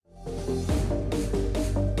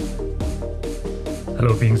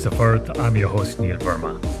Hello, beings of Earth. I'm your host, Neil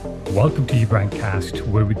Verma. Welcome to eBrandcast,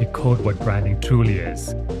 where we decode what branding truly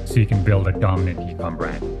is so you can build a dominant e-com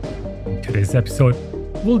brand. In today's episode,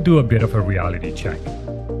 we'll do a bit of a reality check.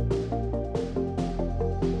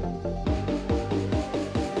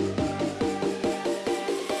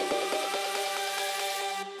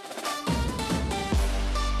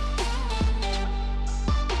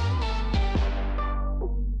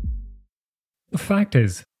 The fact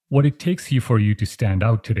is, what it takes for you to stand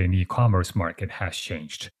out today in the e-commerce market has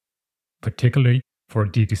changed, particularly for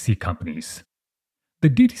DTC companies. The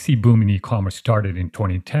DTC boom in e-commerce started in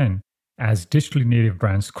 2010 as digitally native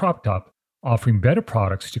brands cropped up, offering better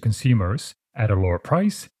products to consumers at a lower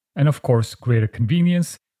price and, of course, greater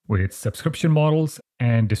convenience with subscription models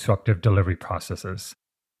and disruptive delivery processes.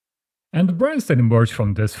 And the brands that emerged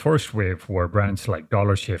from this first wave were brands like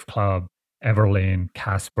Dollar Shave Club, Everlane,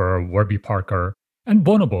 Casper, Warby Parker, and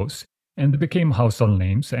Bonobos, and they became household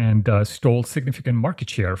names and stole significant market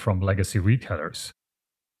share from legacy retailers.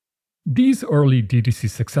 These early DTC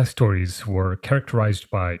success stories were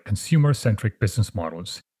characterized by consumer-centric business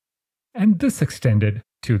models, and this extended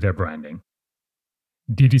to their branding.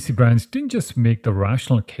 DTC brands didn't just make the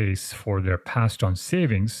rational case for their passed-on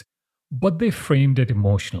savings, but they framed it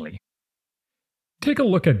emotionally. Take a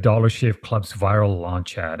look at Dollar Shave Club's viral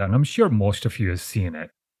launch ad, and I'm sure most of you have seen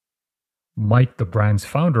it. Mike, the brand's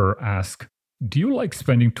founder, asks, "Do you like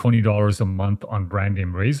spending $20 a month on brand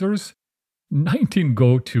name razors? 19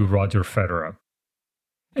 go to Roger Federer."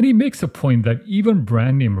 And he makes a point that even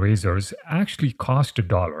brand name razors actually cost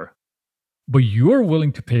 $1, but you're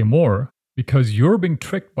willing to pay more because you're being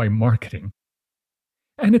tricked by marketing.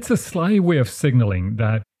 And it's a sly way of signaling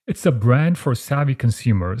that it's a brand for savvy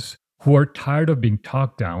consumers who are tired of being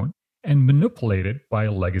talked down and manipulated by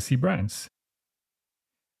legacy brands.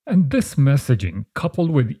 And this messaging, coupled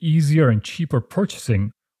with easier and cheaper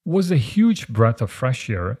purchasing, was a huge breath of fresh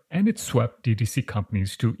air, and it swept DTC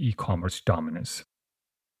companies to e-commerce dominance.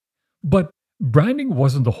 But branding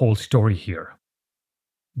wasn't the whole story here.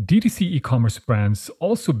 DTC e-commerce brands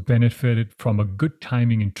also benefited from a good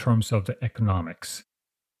timing in terms of the economics.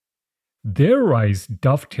 Their rise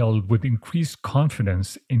dovetailed with increased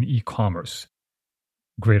confidence in e-commerce,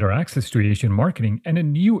 greater access to Asian marketing, and a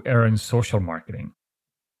new era in social marketing.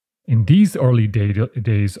 In these early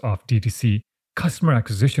days of DTC, customer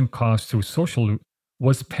acquisition costs through social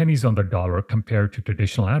was pennies on the dollar compared to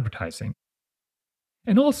traditional advertising.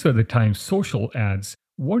 And also at the time, social ads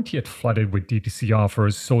weren't yet flooded with DTC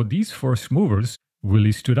offers, so these first movers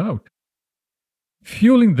really stood out.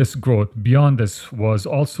 Fueling this growth beyond this was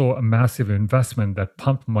also a massive investment that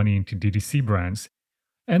pumped money into DTC brands,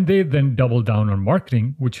 and they then doubled down on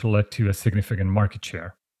marketing, which led to a significant market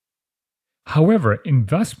share. However,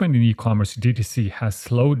 investment in e-commerce DTC has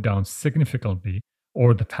slowed down significantly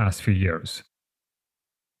over the past few years.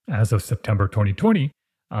 As of September 2020,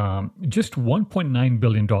 just $1.9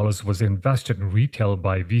 billion was invested in retail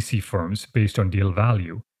by VC firms based on deal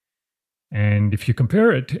value. And if you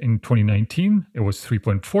compare it, in 2019, it was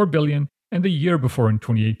 $3.4 billion, and the year before in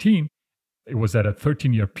 2018, it was at a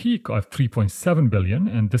 13-year peak of $3.7 billion,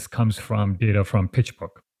 and this comes from data from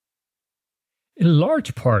PitchBook. In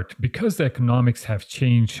large part, because the economics have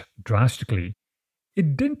changed drastically,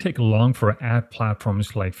 it didn't take long for ad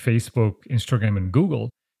platforms like Facebook, Instagram, and Google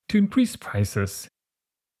to increase prices.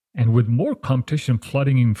 And with more competition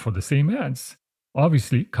flooding in for the same ads,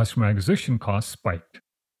 obviously customer acquisition costs spiked.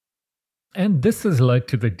 And this has led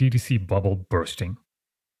to the DTC bubble bursting.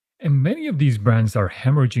 And many of these brands are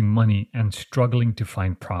hemorrhaging money and struggling to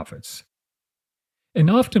find profits. And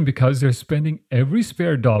often because they're spending every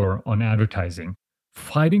spare dollar on advertising,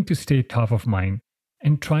 fighting to stay top of mind,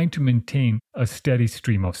 and trying to maintain a steady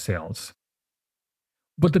stream of sales.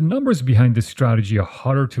 But the numbers behind this strategy are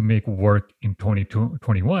harder to make work in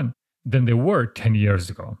 2021 than they were 10 years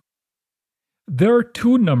ago. There are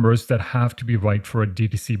two numbers that have to be right for a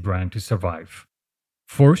DTC brand to survive.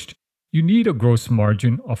 First, you need a gross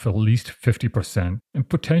margin of at least 50% and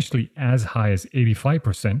potentially as high as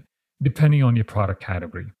 85%, depending on your product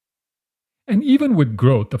category. And even with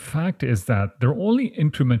growth, the fact is that there are only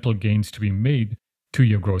incremental gains to be made to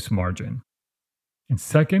your gross margin. And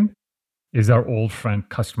second is our old friend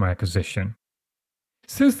customer acquisition.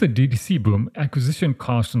 Since the DTC boom, acquisition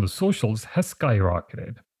costs on the socials has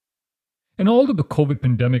skyrocketed. And although the COVID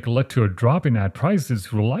pandemic led to a drop in ad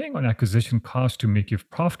prices, relying on acquisition costs to make you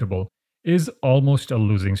profitable is almost a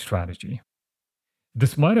losing strategy.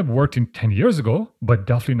 This might have worked 10 years ago, but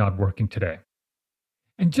definitely not working today.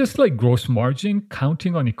 And just like gross margin,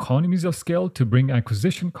 counting on economies of scale to bring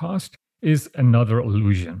acquisition cost is another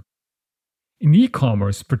illusion. In e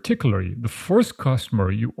commerce, particularly, the first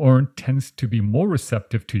customer you earn tends to be more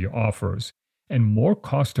receptive to your offers and more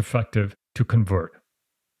cost effective to convert.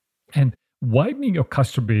 And widening your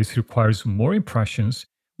customer base requires more impressions,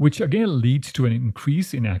 which again leads to an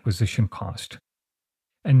increase in acquisition cost.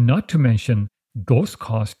 And not to mention, those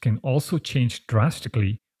costs can also change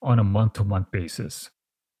drastically on a month to month basis.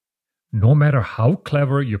 No matter how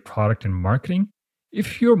clever your product and marketing,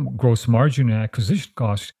 if your gross margin and acquisition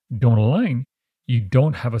costs don't align, you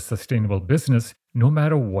don't have a sustainable business no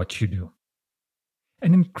matter what you do.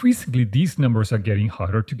 And increasingly, these numbers are getting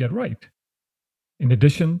harder to get right. In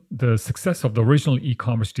addition, the success of the original e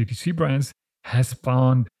commerce DTC brands has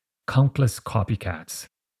spawned countless copycats.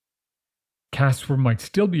 Casper might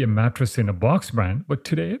still be a mattress in a box brand, but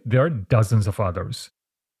today there are dozens of others.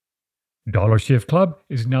 Dollar Shave Club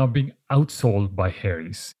is now being outsold by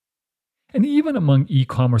Harry's. And even among e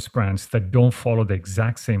commerce brands that don't follow the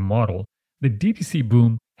exact same model, the DTC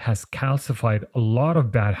boom has calcified a lot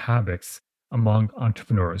of bad habits among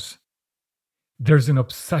entrepreneurs. There's an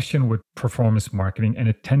obsession with performance marketing and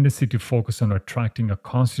a tendency to focus on attracting a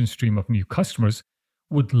constant stream of new customers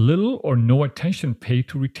with little or no attention paid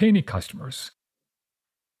to retaining customers.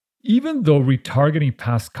 Even though retargeting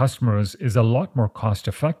past customers is a lot more cost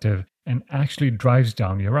effective and actually drives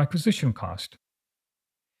down your acquisition cost.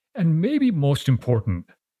 And maybe most important,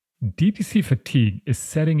 DTC fatigue is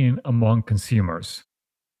setting in among consumers.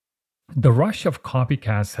 The rush of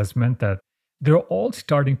copycats has meant that they're all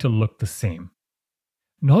starting to look the same.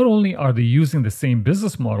 Not only are they using the same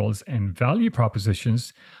business models and value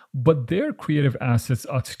propositions, but their creative assets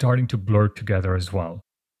are starting to blur together as well.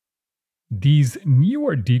 These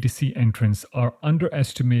newer DTC entrants are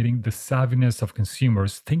underestimating the savviness of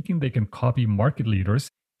consumers thinking they can copy market leaders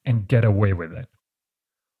and get away with it.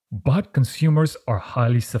 But consumers are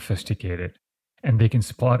highly sophisticated, and they can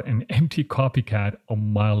spot an empty copycat a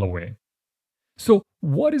mile away. So,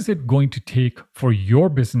 what is it going to take for your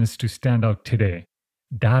business to stand out today?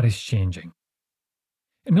 That is changing.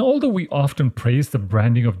 And although we often praise the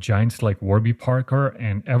branding of giants like Warby Parker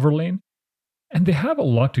and Everlane, and they have a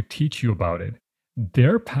lot to teach you about it,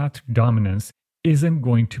 their path to dominance isn't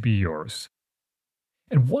going to be yours.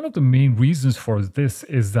 And one of the main reasons for this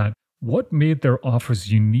is that what made their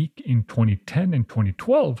offers unique in 2010 and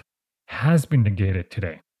 2012 has been negated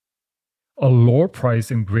today. A lower price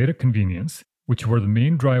and greater convenience, which were the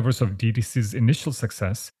main drivers of DTC's initial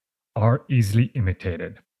success, are easily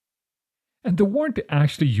imitated. And they weren't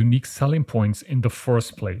actually unique selling points in the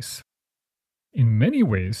first place. In many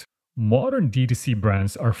ways, modern DTC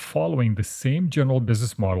brands are following the same general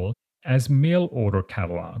business model as mail order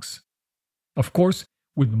catalogs. Of course,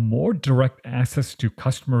 with more direct access to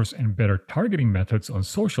customers and better targeting methods on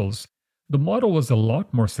socials, the model was a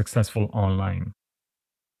lot more successful online.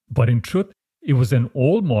 But in truth, it was an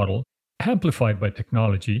old model amplified by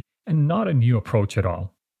technology and not a new approach at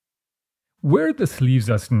all. Where this leaves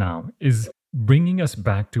us now is bringing us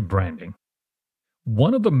back to branding.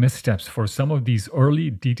 One of the missteps for some of these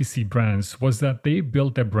early DTC brands was that they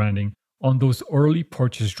built their branding on those early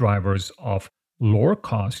purchase drivers of lower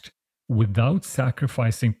cost without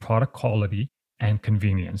sacrificing product quality and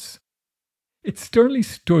convenience. It certainly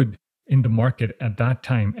stood in the market at that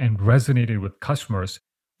time and resonated with customers,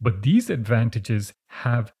 but these advantages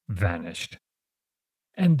have vanished.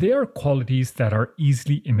 And they are qualities that are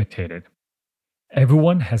easily imitated.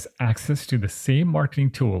 Everyone has access to the same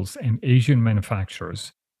marketing tools and Asian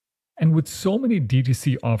manufacturers. And with so many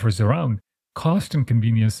DTC offers around, cost and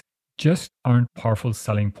convenience just aren't powerful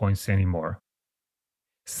selling points anymore.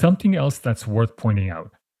 Something else that's worth pointing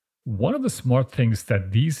out. One of the smart things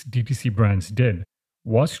that these DTC brands did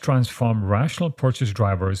was transform rational purchase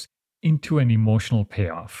drivers into an emotional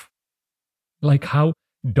payoff. Like how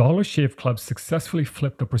Dollar Shave Club successfully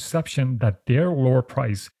flipped the perception that their lower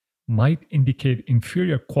price might indicate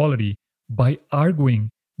inferior quality by arguing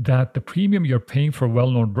that the premium you're paying for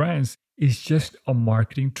well-known brands is just a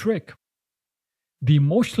marketing trick. The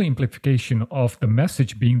emotional implication of the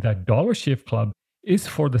message being that Dollar Shave Club is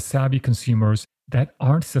for the savvy consumers that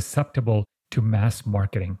aren't susceptible to mass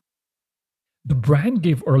marketing. The brand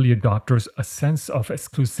gave early adopters a sense of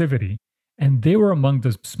exclusivity, and they were among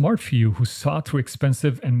the smart few who saw through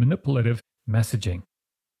expensive and manipulative messaging.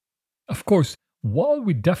 Of course, while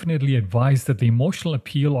we definitely advise that the emotional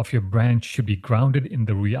appeal of your brand should be grounded in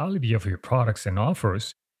the reality of your products and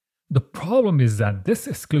offers, the problem is that this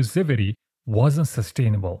exclusivity wasn't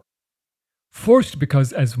sustainable. First,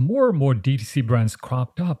 because as more and more DTC brands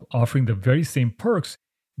cropped up offering the very same perks,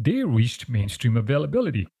 they reached mainstream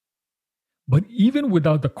availability. But even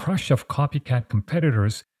without the crush of copycat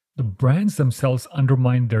competitors, the brands themselves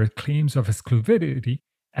undermined their claims of exclusivity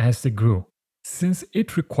as they grew, since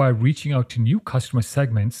it required reaching out to new customer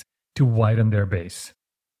segments to widen their base.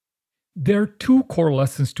 There are two core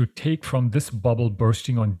lessons to take from this bubble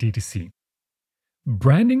bursting on DTC.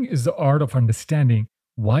 Branding is the art of understanding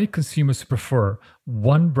why consumers prefer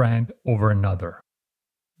one brand over another,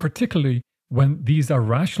 particularly when these are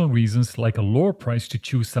rational reasons like a lower price to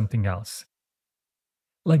choose something else.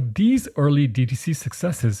 Like these early DTC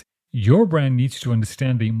successes, your brand needs to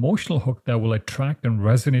understand the emotional hook that will attract and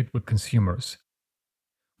resonate with consumers.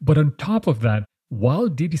 But on top of that, while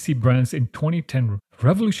DTC brands in 2010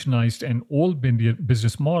 revolutionized an old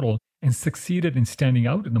business model and succeeded in standing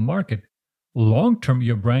out in the market, long-term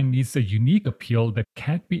your brand needs a unique appeal that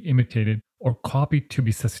can't be imitated or copied to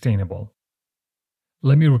be sustainable.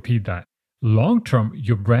 Let me repeat that. Long-term,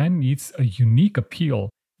 your brand needs a unique appeal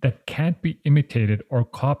that can't be imitated or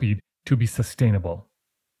copied to be sustainable.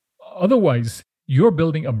 Otherwise, you're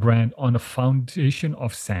building a brand on a foundation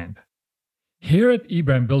of sand. Here at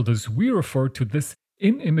eBrand Builders, we refer to this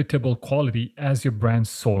inimitable quality as your brand's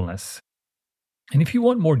soleness. And if you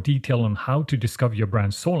want more detail on how to discover your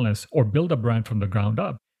brand's soleness or build a brand from the ground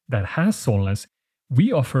up that has soleness,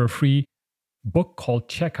 we offer a free book called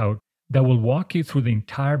Checkout that will walk you through the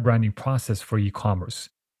entire branding process for e-commerce.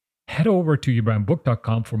 Head over to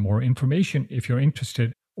ebrandbook.com for more information if you're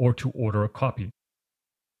interested or to order a copy.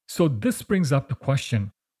 So this brings up the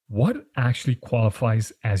question, what actually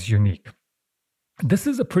qualifies as unique? This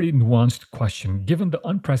is a pretty nuanced question given the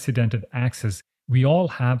unprecedented access we all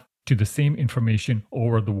have to the same information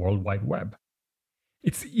over the World Wide Web.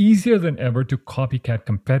 It's easier than ever to copycat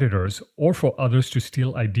competitors or for others to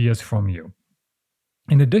steal ideas from you.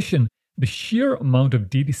 In addition, the sheer amount of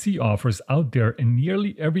DTC offers out there in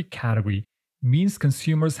nearly every category means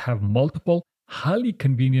consumers have multiple, highly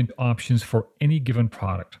convenient options for any given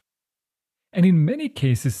product. And in many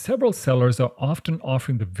cases, several sellers are often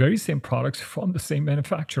offering the very same products from the same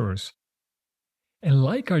manufacturers. And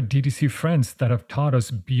like our DTC friends that have taught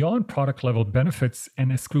us beyond product level benefits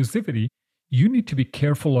and exclusivity, you need to be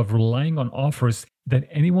careful of relying on offers that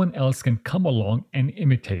anyone else can come along and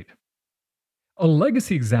imitate. A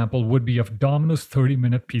legacy example would be of Domino's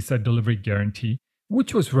 30-minute pizza delivery guarantee,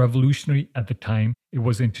 which was revolutionary at the time it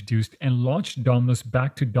was introduced and launched Domino's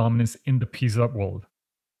back to dominance in the pizza world.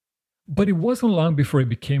 But it wasn't long before it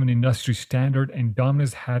became an industry standard and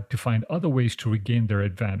Domino's had to find other ways to regain their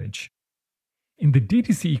advantage. In the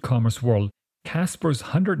DTC e-commerce world, Casper's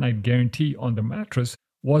 100-night guarantee on the mattress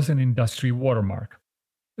was an industry watermark,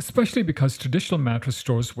 especially because traditional mattress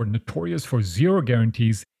stores were notorious for zero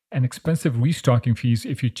guarantees and expensive restocking fees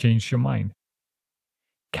if you changed your mind.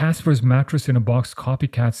 Casper's mattress-in-a-box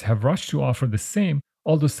copycats have rushed to offer the same,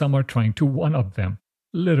 although some are trying to one-up them,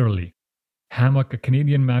 literally. Hammock, a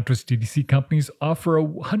Canadian mattress DTC companies, offer a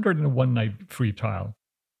 101-night free trial.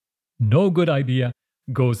 No good idea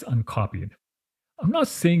goes uncopied. I'm not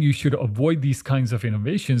saying you should avoid these kinds of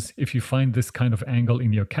innovations if you find this kind of angle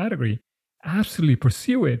in your category. Absolutely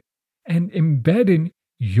pursue it and embed in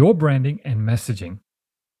your branding and messaging.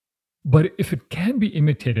 But if it can be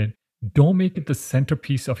imitated, don't make it the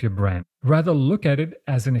centerpiece of your brand. Rather, look at it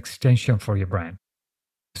as an extension for your brand.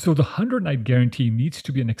 So the 100-night guarantee needs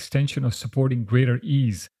to be an extension of supporting greater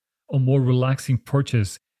ease, a more relaxing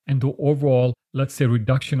purchase, and the overall, let's say,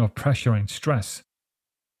 reduction of pressure and stress.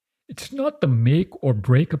 It's not the make or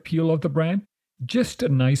break appeal of the brand, just a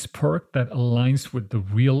nice perk that aligns with the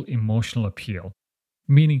real emotional appeal.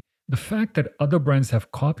 Meaning, the fact that other brands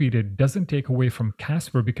have copied it doesn't take away from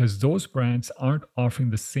Casper because those brands aren't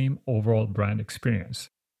offering the same overall brand experience.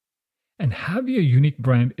 And having a unique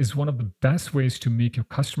brand is one of the best ways to make your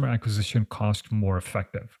customer acquisition cost more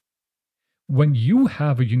effective. When you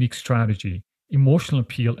have a unique strategy, emotional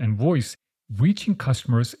appeal, and voice, reaching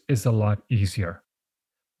customers is a lot easier.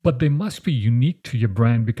 But they must be unique to your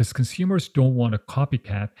brand because consumers don't want a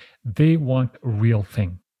copycat, they want a real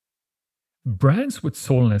thing. Brands with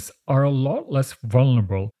soleness are a lot less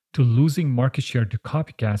vulnerable to losing market share to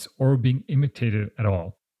copycats or being imitated at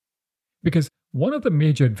all. Because one of the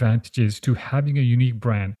major advantages to having a unique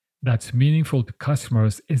brand that's meaningful to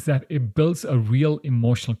customers is that it builds a real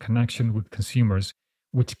emotional connection with consumers,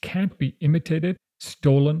 which can't be imitated,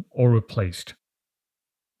 stolen, or replaced.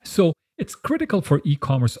 So, it's critical for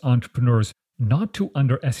e-commerce entrepreneurs not to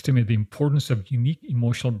underestimate the importance of unique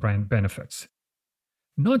emotional brand benefits.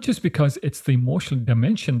 Not just because it's the emotional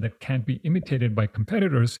dimension that can't be imitated by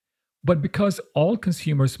competitors, but because all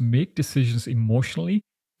consumers make decisions emotionally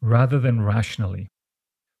rather than rationally.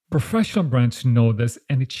 Professional brands know this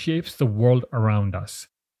and it shapes the world around us.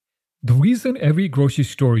 The reason every grocery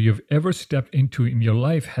store you've ever stepped into in your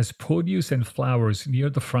life has produce and flowers near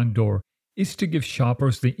the front door is to give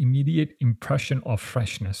shoppers the immediate impression of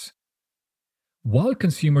freshness. While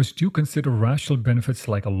consumers do consider rational benefits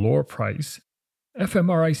like a lower price,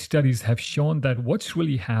 fMRI studies have shown that what's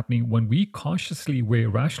really happening when we consciously weigh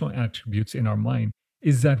rational attributes in our mind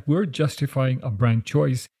is that we're justifying a brand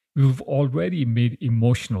choice we've already made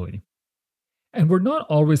emotionally. And we're not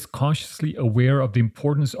always consciously aware of the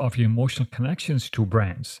importance of your emotional connections to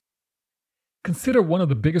brands. Consider one of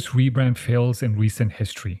the biggest rebrand fails in recent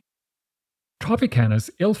history. Tropicana's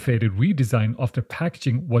ill-fated redesign of their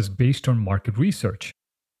packaging was based on market research.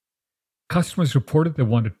 Customers reported they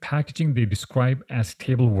wanted packaging they describe as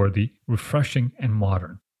table-worthy, refreshing, and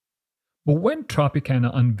modern. But when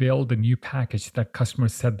Tropicana unveiled the new package that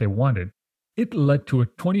customers said they wanted, it led to a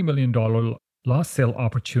 $20 million lost sale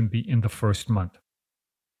opportunity in the first month.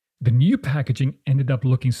 The new packaging ended up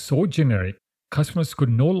looking so generic, customers could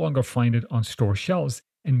no longer find it on store shelves,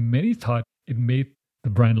 and many thought it made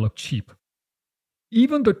the brand look cheap.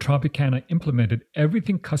 Even though Tropicana implemented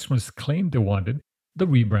everything customers claimed they wanted, the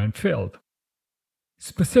rebrand failed.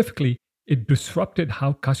 Specifically, it disrupted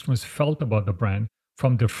how customers felt about the brand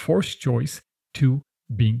from their first choice to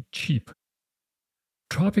being cheap.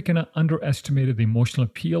 Tropicana underestimated the emotional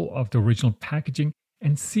appeal of the original packaging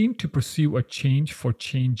and seemed to pursue a change for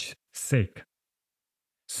change's sake.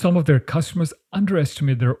 Some of their customers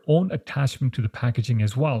underestimated their own attachment to the packaging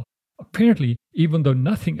as well, apparently, even though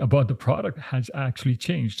nothing about the product has actually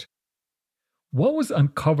changed. What was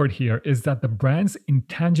uncovered here is that the brand's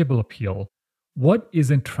intangible appeal, what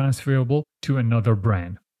isn't transferable to another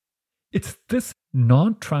brand. It's this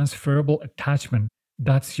non-transferable attachment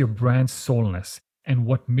that's your brand's soleness and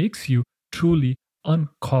what makes you truly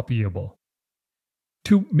uncopyable.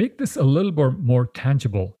 To make this a little bit more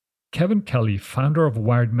tangible, Kevin Kelly, founder of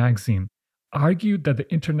Wired magazine, argued that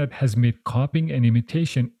the internet has made copying and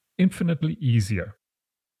imitation infinitely easier.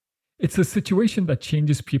 It's a situation that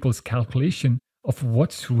changes people's calculation of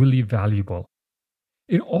what's really valuable.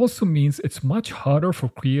 It also means it's much harder for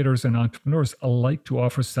creators and entrepreneurs alike to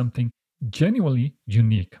offer something genuinely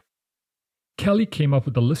unique. Kelly came up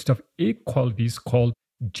with a list of 8 qualities called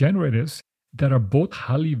generatives that are both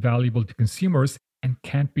highly valuable to consumers and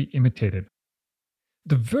can't be imitated.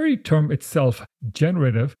 The very term itself,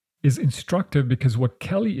 generative, is instructive because what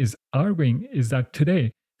Kelly is arguing is that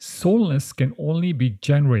today, soleness can only be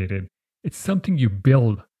generated. It's something you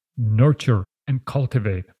build, nurture, and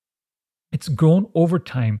cultivate. It's grown over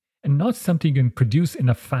time and not something you can produce in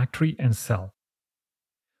a factory and sell.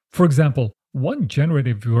 For example, one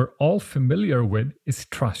generative we're all familiar with is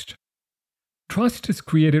trust. Trust is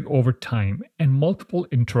created over time and multiple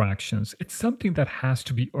interactions. It's something that has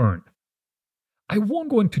to be earned. I won't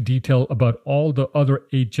go into detail about all the other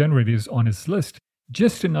 8 generatives on his list,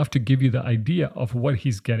 just enough to give you the idea of what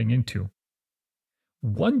he's getting into.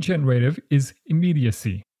 One generative is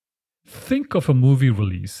immediacy. Think of a movie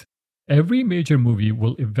release. Every major movie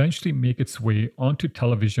will eventually make its way onto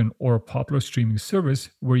television or a popular streaming service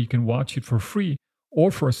where you can watch it for free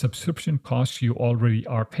or for a subscription cost you already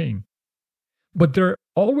are paying. But there are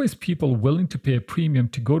always people willing to pay a premium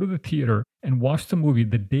to go to the theater and watch the movie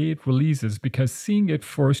the day it releases because seeing it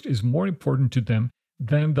first is more important to them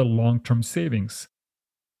than the long-term savings.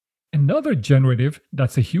 Another generative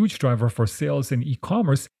that's a huge driver for sales in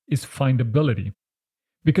e-commerce is findability.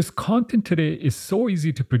 Because content today is so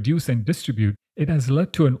easy to produce and distribute, it has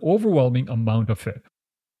led to an overwhelming amount of it.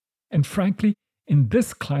 And frankly, in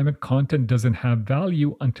this climate, content doesn't have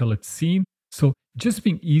value until it's seen, so just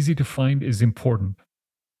being easy to find is important.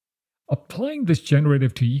 Applying this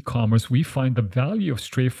generative to e-commerce, we find the value of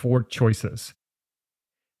straightforward choices.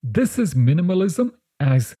 This is minimalism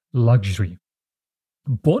as luxury.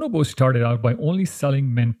 Bonobo started out by only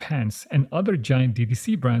selling men pants, and other giant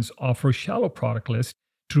DTC brands offer shallow product lists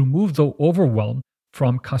to remove the overwhelm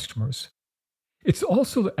from customers. It's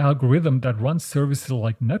also the algorithm that runs services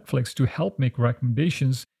like Netflix to help make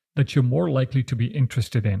recommendations that you're more likely to be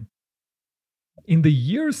interested in. In the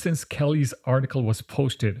years since Kelly's article was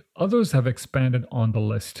posted, others have expanded on the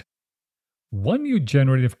list. One new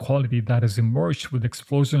generative quality that has emerged with the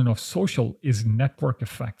explosion of social is network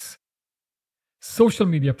effects. Social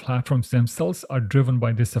media platforms themselves are driven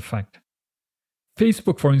by this effect.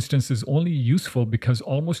 Facebook, for instance, is only useful because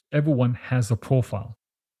almost everyone has a profile.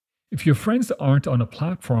 If your friends aren't on a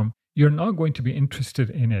platform, you're not going to be interested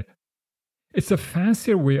in it. It's a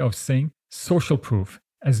fancier way of saying social proof,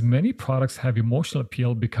 as many products have emotional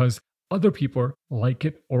appeal because other people like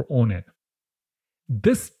it or own it.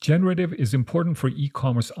 This generative is important for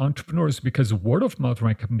e-commerce entrepreneurs because word-of-mouth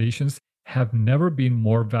recommendations have never been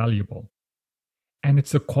more valuable. And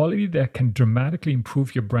it's a quality that can dramatically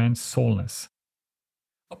improve your brand's soleness.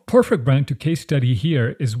 A perfect brand to case study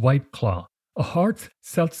here is White Claw, a hard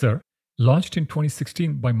seltzer launched in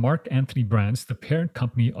 2016 by Mark Anthony Brands, the parent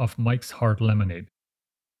company of Mike's Hard Lemonade.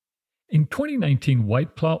 In 2019,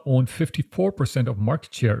 White Claw owned 54% of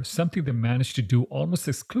market share, something they managed to do almost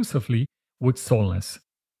exclusively with soleness.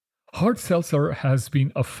 Hard seltzer has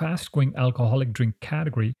been a fast-growing alcoholic drink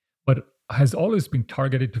category, but has always been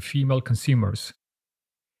targeted to female consumers.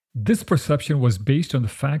 This perception was based on the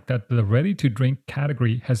fact that the ready-to-drink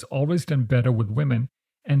category has always done better with women,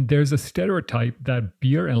 and there's a stereotype that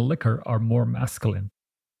beer and liquor are more masculine.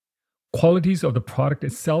 Qualities of the product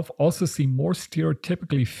itself also seem more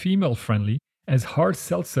stereotypically female-friendly, as hard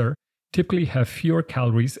seltzer typically have fewer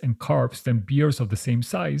calories and carbs than beers of the same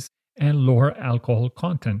size and lower alcohol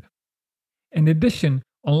content. In addition,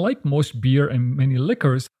 unlike most beer and many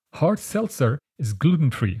liquors, hard seltzer is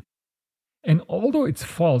gluten-free. And although it's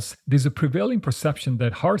false, there's a prevailing perception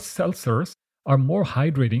that hard seltzers are more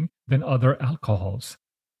hydrating than other alcohols.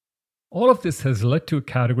 All of this has led to a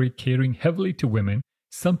category catering heavily to women,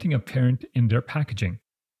 something apparent in their packaging,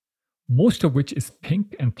 most of which is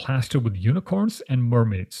pink and plastered with unicorns and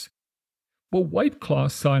mermaids. But White Claw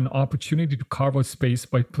saw an opportunity to carve out space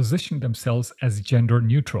by positioning themselves as gender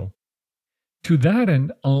neutral. To that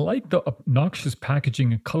end, unlike the obnoxious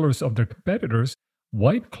packaging and colors of their competitors,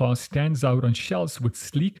 White Claw stands out on shelves with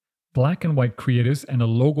sleek black and white creatives and a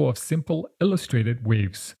logo of simple illustrated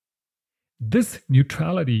waves. This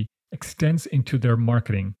neutrality extends into their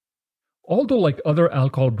marketing. Although, like other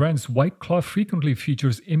alcohol brands, White Claw frequently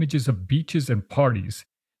features images of beaches and parties,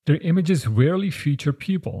 their images rarely feature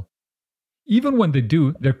people. Even when they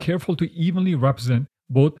do, they're careful to evenly represent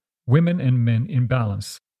both women and men in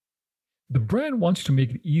balance. The brand wants to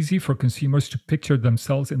make it easy for consumers to picture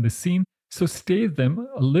themselves in the scene, so stage them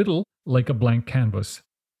a little like a blank canvas.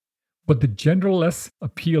 But the genderless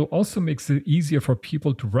appeal also makes it easier for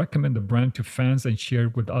people to recommend the brand to fans and share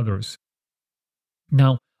it with others.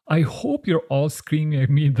 Now, I hope you're all screaming at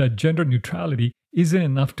me that gender neutrality isn't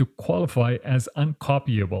enough to qualify as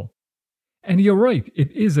uncopyable. And you're right,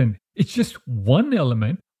 it isn't. It's just one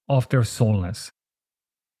element of their soleness.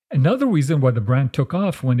 Another reason why the brand took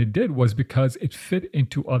off when it did was because it fit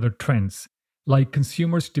into other trends, like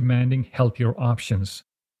consumers demanding healthier options.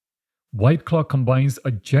 White Claw combines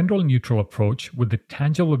a gender-neutral approach with the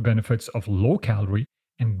tangible benefits of low-calorie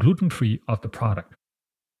and gluten-free of the product.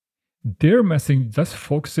 Their message thus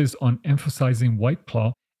focuses on emphasizing White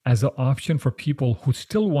Claw as an option for people who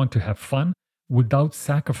still want to have fun without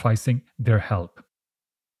sacrificing their health.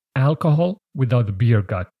 Alcohol without the beer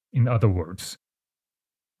gut, in other words.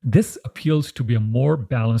 This appeals to be a more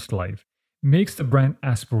balanced life, makes the brand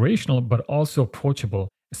aspirational but also approachable,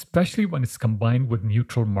 especially when it's combined with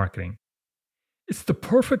neutral marketing. It's the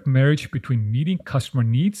perfect marriage between meeting customer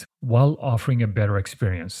needs while offering a better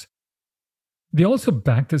experience. They also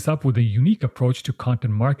back this up with a unique approach to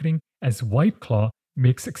content marketing, as White Claw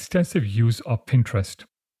makes extensive use of Pinterest.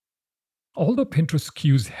 Although Pinterest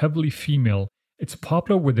skews heavily female, it's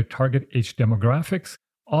popular with the target age demographics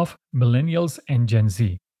of millennials and Gen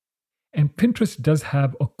Z. And Pinterest does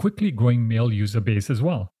have a quickly growing male user base as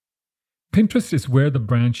well. Pinterest is where the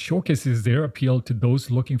brand showcases their appeal to those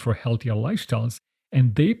looking for healthier lifestyles,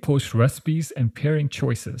 and they post recipes and pairing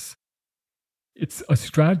choices. It's a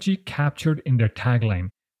strategy captured in their tagline,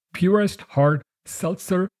 purest hard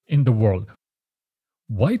seltzer in the world.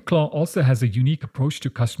 White Claw also has a unique approach to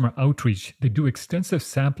customer outreach. They do extensive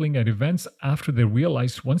sampling at events after they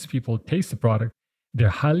realize once people taste the product, they're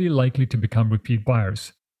highly likely to become repeat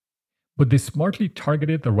buyers. But they smartly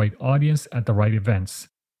targeted the right audience at the right events.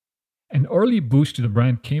 An early boost to the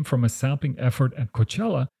brand came from a sampling effort at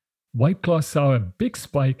Coachella. White Claw saw a big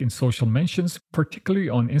spike in social mentions, particularly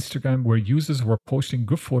on Instagram, where users were posting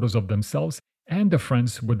good photos of themselves and their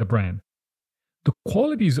friends with the brand. The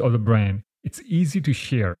qualities of the brand, it's easy to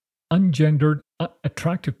share, ungendered,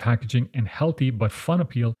 attractive packaging, and healthy but fun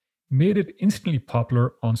appeal made it instantly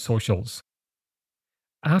popular on socials.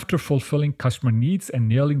 After fulfilling customer needs and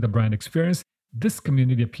nailing the brand experience, this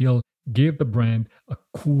community appeal gave the brand a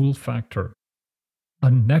cool factor. A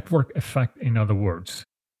network effect, in other words.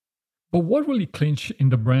 But what really clinched in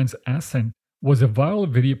the brand's ascent was a viral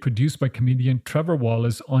video produced by comedian Trevor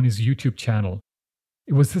Wallace on his YouTube channel.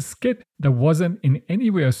 It was a skit that wasn't in any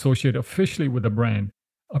way associated officially with the brand,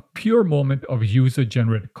 a pure moment of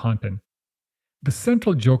user-generated content. The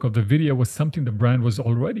central joke of the video was something the brand was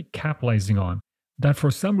already capitalizing on, that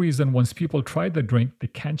for some reason once people try the drink, they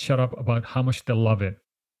can't shut up about how much they love it.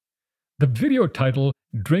 The video title,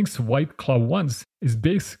 Drinks White Claw Once, is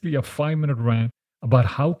basically a 5-minute rant about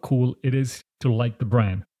how cool it is to like the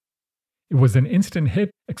brand. It was an instant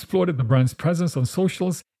hit, exploited the brand's presence on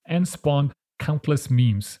socials, and spawned countless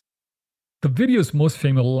memes. The video's most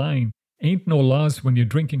famous line, "Ain't no laws when you're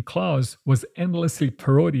drinking claws," was endlessly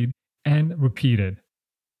parodied and repeated.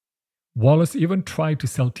 Wallace even tried to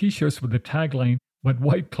sell t-shirts with the tagline, but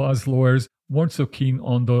White Claw's lawyers weren't so keen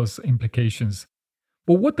on those implications.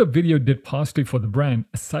 But what the video did positively for the brand,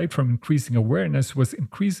 aside from increasing awareness, was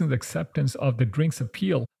increasing the acceptance of the drink's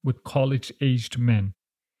appeal with college-aged men.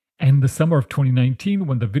 And in the summer of 2019,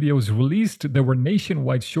 when the video was released, there were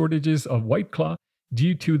nationwide shortages of White Claw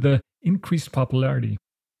due to the increased popularity.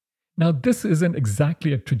 Now, this isn't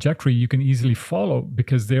exactly a trajectory you can easily follow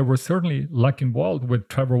because there was certainly luck involved with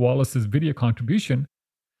Trevor Wallace's video contribution,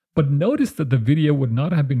 but notice that the video would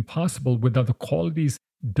not have been possible without the qualities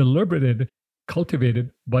deliberately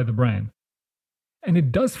cultivated by the brand. And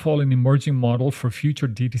it does follow an emerging model for future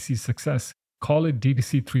DTC success. Call it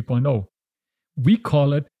DTC 3.0. We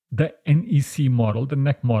call it the NEC model, the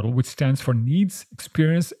NEC model, which stands for Needs,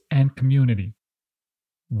 Experience, and Community.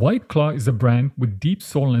 White Claw is a brand with deep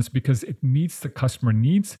soleness because it meets the customer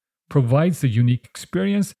needs, provides a unique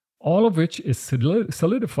experience, all of which is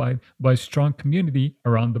solidified by a strong community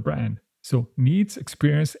around the brand. So, needs,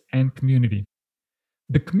 experience, and community.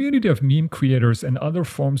 The community of meme creators and other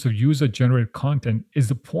forms of user-generated content is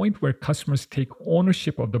the point where customers take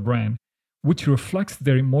ownership of the brand, which reflects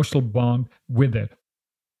their emotional bond with it.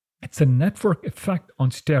 It's a network effect on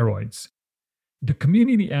steroids. The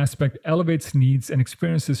community aspect elevates needs and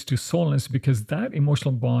experiences to soleness because that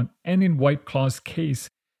emotional bond, and in White Claw's case,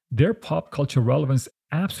 their pop culture relevance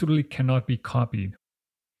absolutely cannot be copied.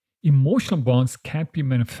 Emotional bonds can't be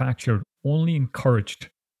manufactured, only encouraged.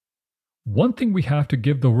 One thing we have to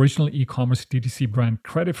give the original e-commerce DTC brand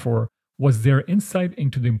credit for was their insight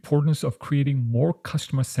into the importance of creating more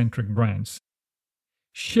customer-centric brands.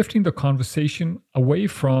 Shifting the conversation away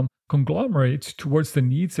from conglomerates towards the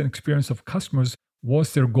needs and experience of customers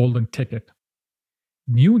was their golden ticket.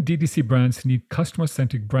 New DTC brands need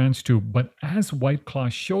customer-centric brands too, but as White Claw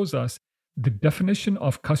shows us, the definition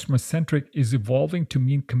of customer-centric is evolving to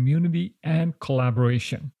mean community and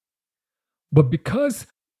collaboration. But because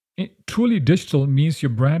truly digital means your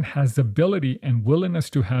brand has the ability and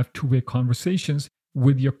willingness to have two-way conversations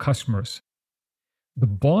with your customers. The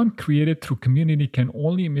bond created through community can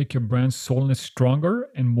only make your brand's soleness stronger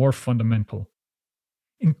and more fundamental.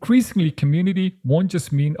 Increasingly, community won't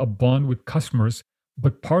just mean a bond with customers,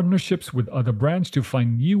 but partnerships with other brands to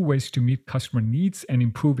find new ways to meet customer needs and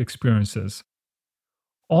improve experiences.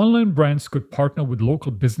 Online brands could partner with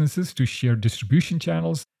local businesses to share distribution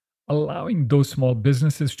channels, allowing those small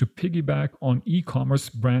businesses to piggyback on e-commerce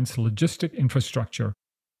brands' logistic infrastructure.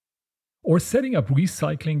 Or setting up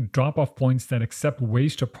recycling drop-off points that accept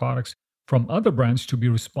waste or products from other brands to be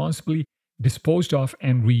responsibly disposed of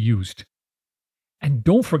and reused. And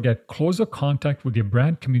don't forget, closer contact with your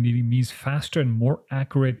brand community means faster and more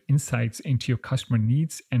accurate insights into your customer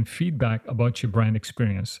needs and feedback about your brand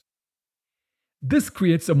experience. This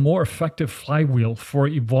creates a more effective flywheel for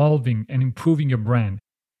evolving and improving your brand,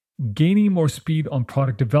 gaining more speed on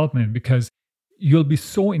product development because you'll be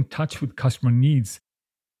so in touch with customer needs,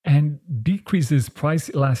 and decreases price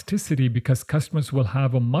elasticity because customers will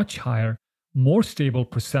have a much higher, more stable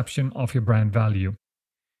perception of your brand value.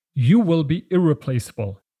 You will be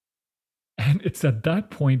irreplaceable. And it's at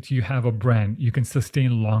that point you have a brand you can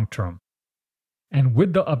sustain long term. And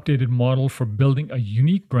with the updated model for building a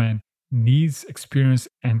unique brand, needs, experience,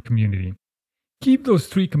 and community. Keep those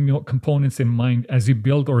three components in mind as you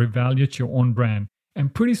build or evaluate your own brand,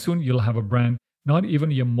 and pretty soon you'll have a brand not even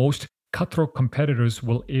your most cutthroat competitors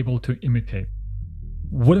will able to imitate.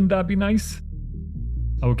 Wouldn't that be nice?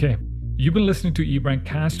 Okay, you've been listening to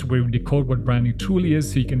eBrandcast, where we decode what branding truly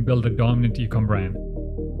is so you can build a dominant e-com brand.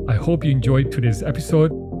 I hope you enjoyed today's episode,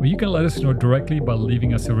 where you can let us know directly by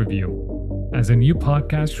leaving us a review. As a new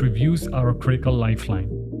podcast, reviews are a critical lifeline.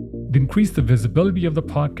 They increase the visibility of the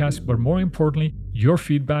podcast, but more importantly, your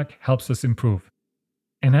feedback helps us improve.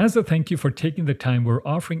 And as a thank you for taking the time, we're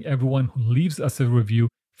offering everyone who leaves us a review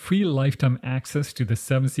free lifetime access to the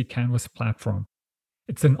 7C Canvas platform.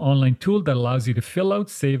 It's an online tool that allows you to fill out,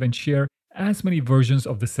 save, and share as many versions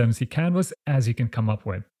of the 7C Canvas as you can come up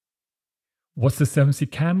with. What's the 7C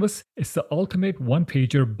Canvas? It's the ultimate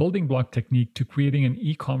one-pager building block technique to creating an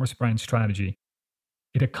e-commerce brand strategy.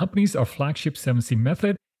 It accompanies our flagship 7C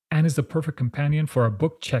method and is the perfect companion for our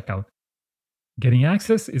book checkout. Getting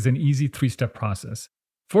access is an easy 3-step process.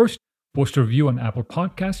 First, post a review on Apple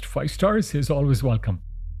Podcast. 5 stars is always welcome.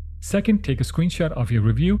 Second, take a screenshot of your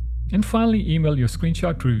review, And finally, email your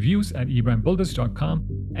screenshot to reviews@ebrandbuilders.com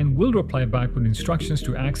and we'll reply back with instructions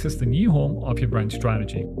to access the new home of your brand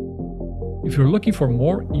strategy. If you're looking for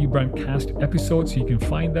more eBrandcast episodes, you can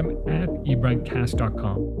find them at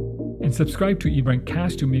ebrandcast.com. And subscribe to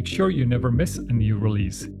eBrandcast to make sure you never miss a new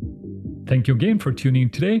release. Thank you again for tuning in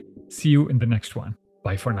today. See you in the next one.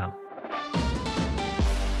 Bye for now.